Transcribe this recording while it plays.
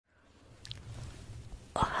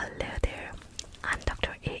Oh, hello there. I'm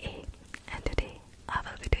Dr. AA, and today I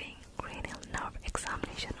will be doing cranial nerve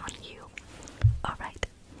examination on you. Alright,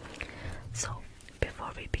 so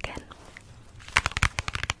before we begin,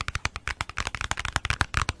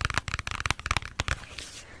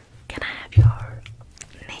 can I have your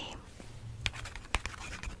name?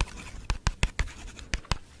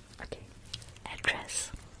 Okay,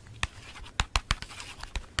 address.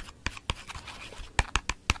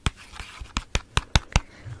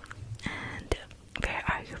 And where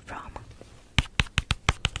are you from?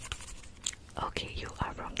 Okay, you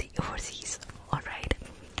are from the overseas. Alright.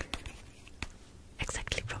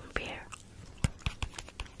 Exactly from where?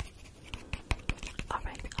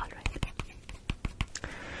 Alright.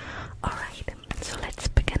 Alright, so let's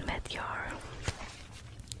begin with your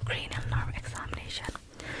cranial nerve examination.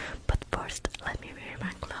 But first, let me wear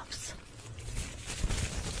my gloves.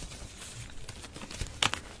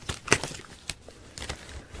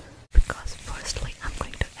 Because firstly, I'm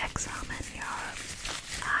going to examine your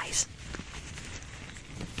eyes.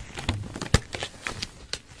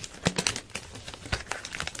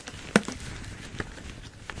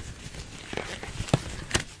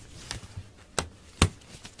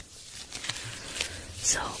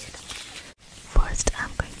 So, first I'm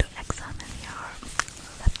going to examine your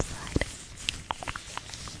left side.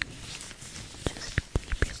 Just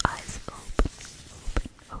keep your eyes open.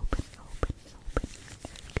 Open.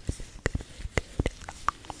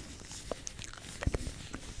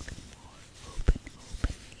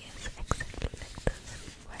 Yes, exactly like this.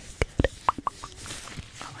 Very good.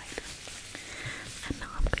 Alright. And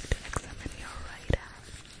now I'm going to examine your right eye.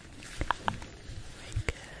 Very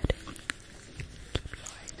good. Keep your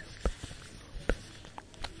eyes open.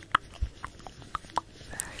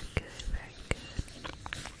 Very good.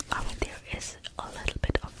 There is a little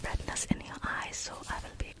bit of redness in your eyes, so I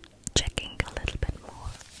will be checking a little bit more.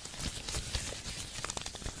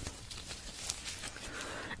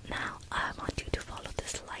 Now I want you to follow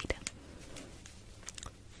this light.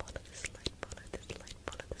 Follow this light.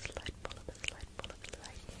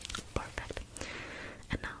 Perfect.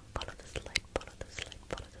 And now follow this light. Follow this light.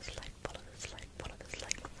 Follow this light. Follow this light. Follow this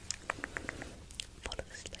light. Follow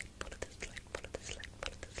this light. Follow this light. Follow this light.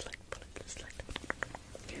 Follow this light. Follow this light.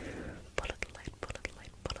 Follow the light. Follow the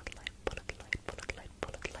light. Follow the light. Follow the light. Follow the light.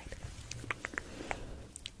 Follow the light.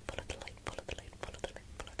 Follow the light. Follow the light. Follow the light.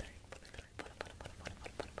 Follow the light.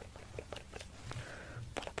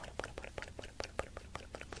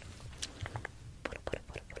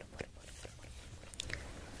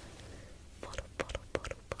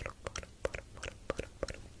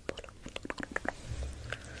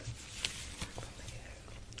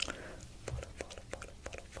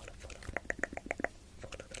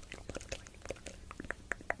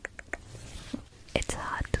 It's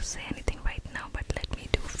hard to say anything right now, but let me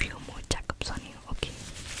do a few more checkups on you, okay?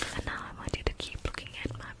 And now I want you to keep looking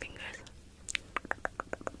at my fingers.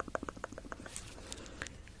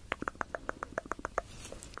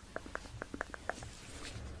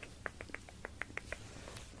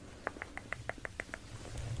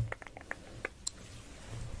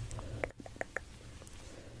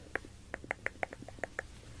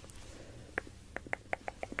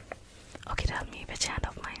 Okay, tell me which hand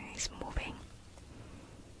of mine is moving.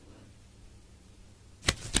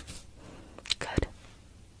 Good.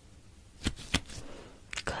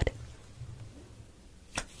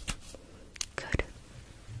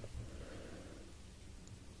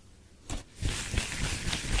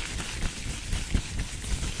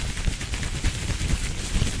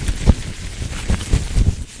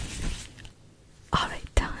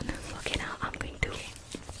 Alright, done. Okay, now I'm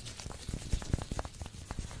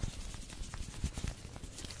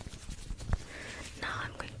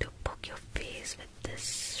going to poke your face with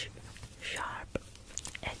this sharp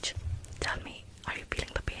edge. Tell me, are you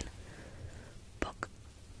feeling the pain? Poke.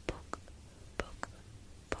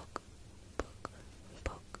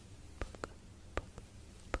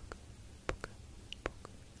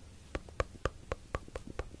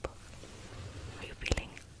 Are you feeling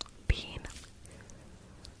pain?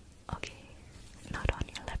 Okay, not on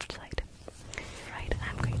your left side. Right,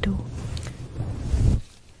 I'm going to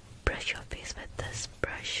brush your face with this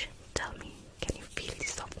brush. Tell me, can you feel the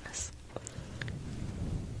softness?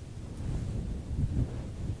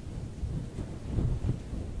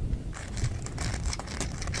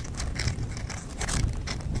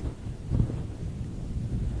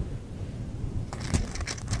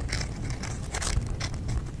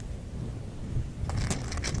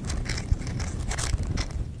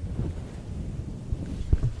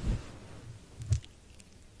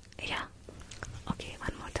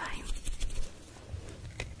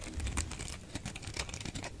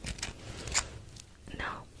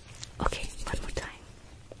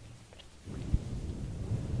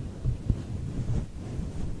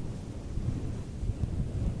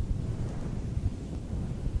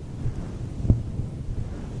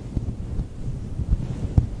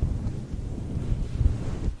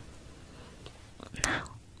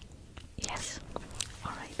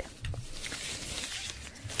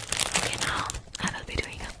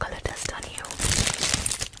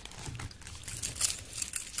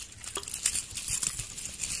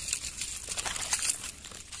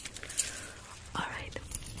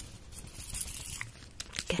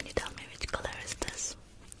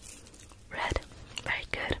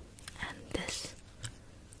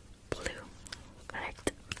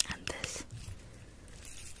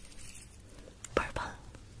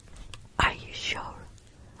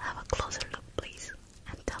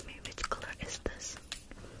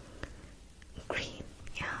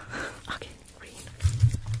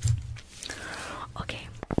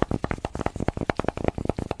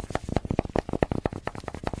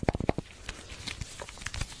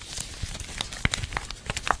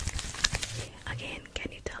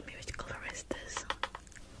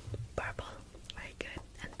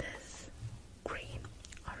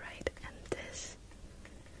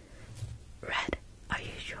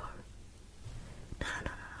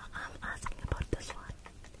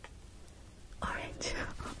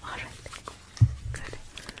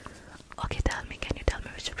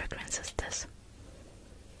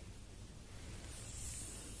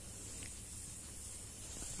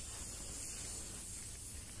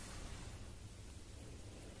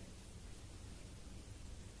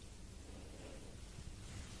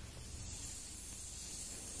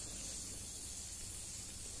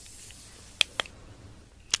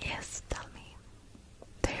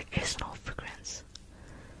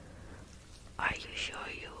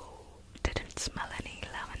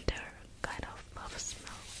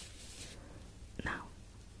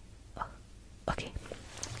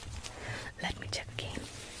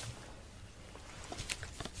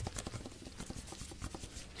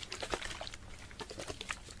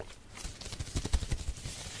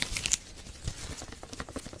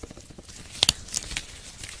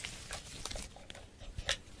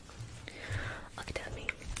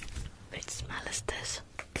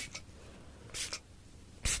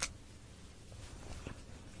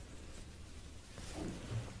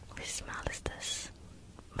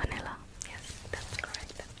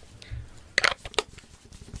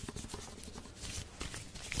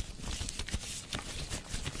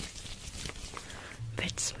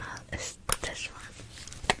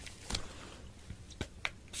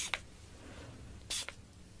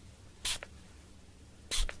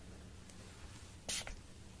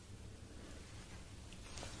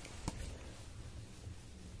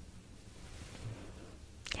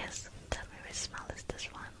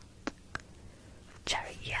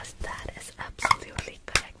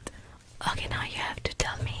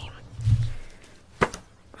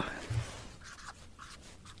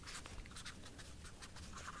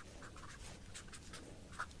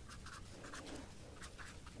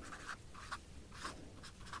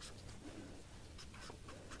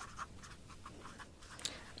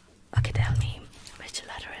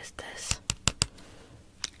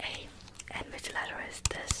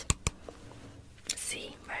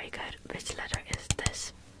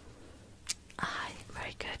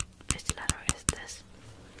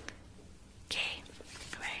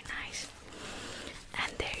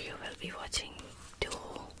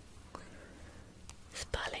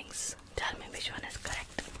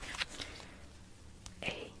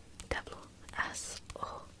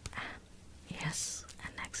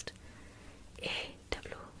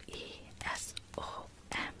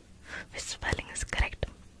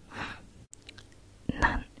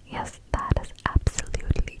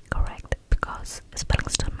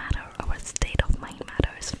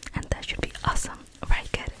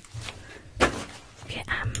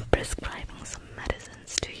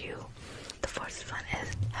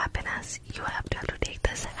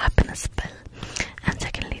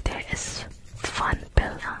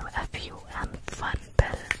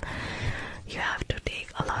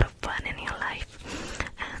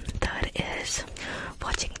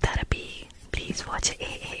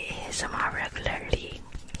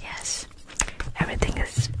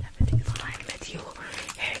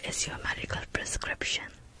 is your medical prescription,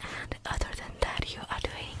 and